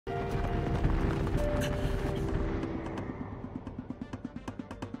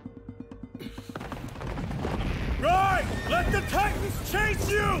Let the Titans chase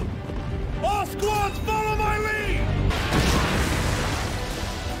you! All squads follow my lead!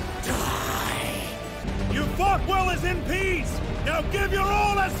 Die! You fought well as MPs! Now give your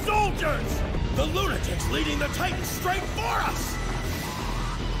all as soldiers! The lunatics leading the Titans straight for us!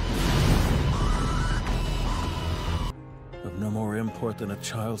 Of no more import than a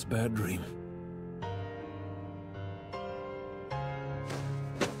child's bad dream.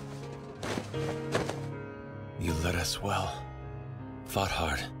 You led us well. Fought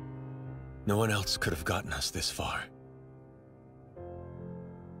hard. No one else could have gotten us this far.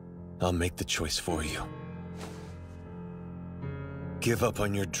 I'll make the choice for you. Give up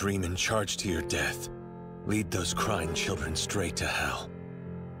on your dream and charge to your death. Lead those crying children straight to hell.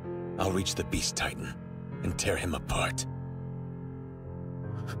 I'll reach the Beast Titan and tear him apart.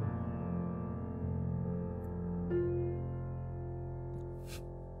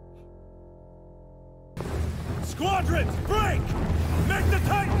 Squadrons, break! Make the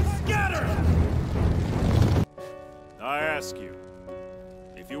Titans scatter! I ask you,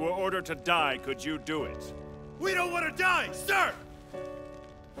 if you were ordered to die, could you do it? We don't want to die, sir!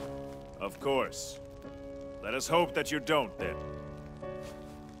 Of course. Let us hope that you don't, then.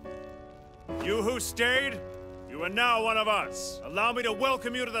 You who stayed, you are now one of us. Allow me to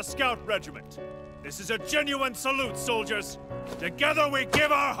welcome you to the Scout Regiment. This is a genuine salute, soldiers. Together we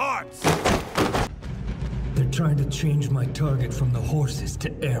give our hearts! They're trying to change my target from the horses to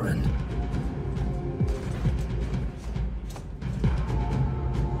Erwin.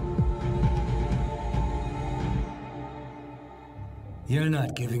 You're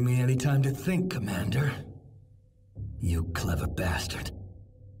not giving me any time to think, Commander. You clever bastard.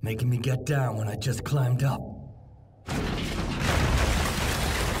 Making me get down when I just climbed up.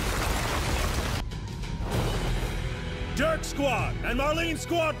 Dirk Squad and Marlene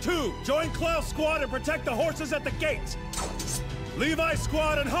Squad 2, join Klaus Squad and protect the horses at the gate. Levi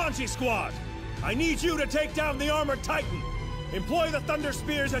Squad and Hanji Squad, I need you to take down the Armored Titan. Employ the Thunder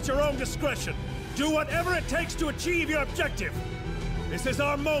Spears at your own discretion. Do whatever it takes to achieve your objective. This is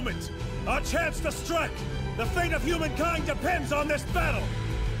our moment, our chance to strike. The fate of humankind depends on this battle.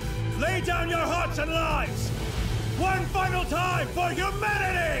 Lay down your hearts and lives. One final time for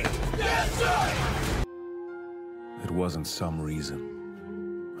humanity! Yes, sir! It wasn't some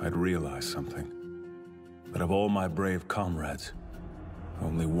reason. I'd realized something. That of all my brave comrades,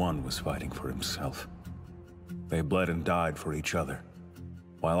 only one was fighting for himself. They bled and died for each other,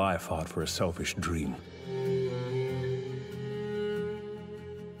 while I fought for a selfish dream.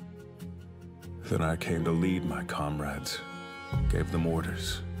 Then I came to lead my comrades, gave them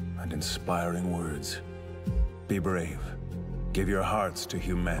orders and inspiring words. Be brave. Give your hearts to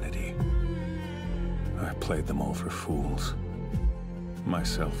humanity. I played them all for fools.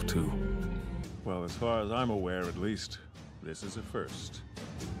 Myself, too. Well, as far as I'm aware, at least, this is a first.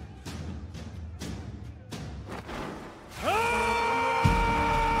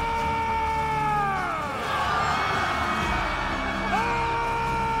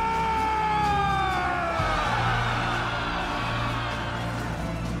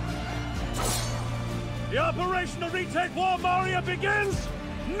 The operation to retake Wall Maria begins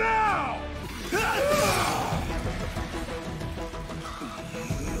now!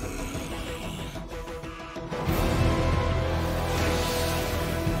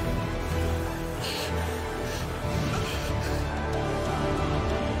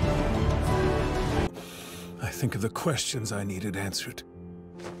 I think of the questions I needed answered.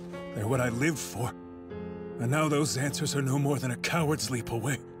 They're what I lived for. And now those answers are no more than a coward's leap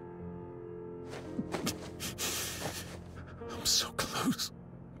away. I'm so close.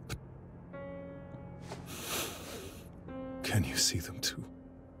 But can you see them too?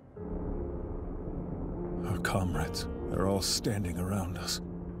 Our comrades, they're all standing around us.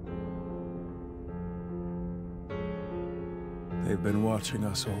 They've been watching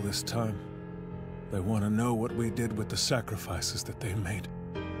us all this time. They want to know what we did with the sacrifices that they made.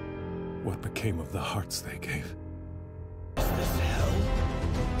 What became of the hearts they gave. Is this hell?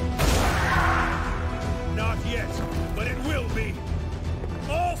 Not yet, but it will be.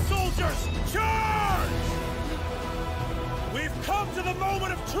 All soldiers, charge! We've come to the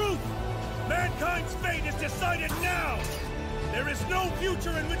moment of truth. Mankind's fate is decided now. There is no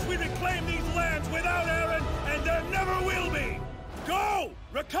future in which we reclaim these lands without Erwin, and there never will be. Go!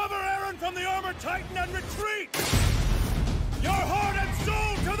 Recover Erwin from the Armored Titan and retreat! Your heart and soul!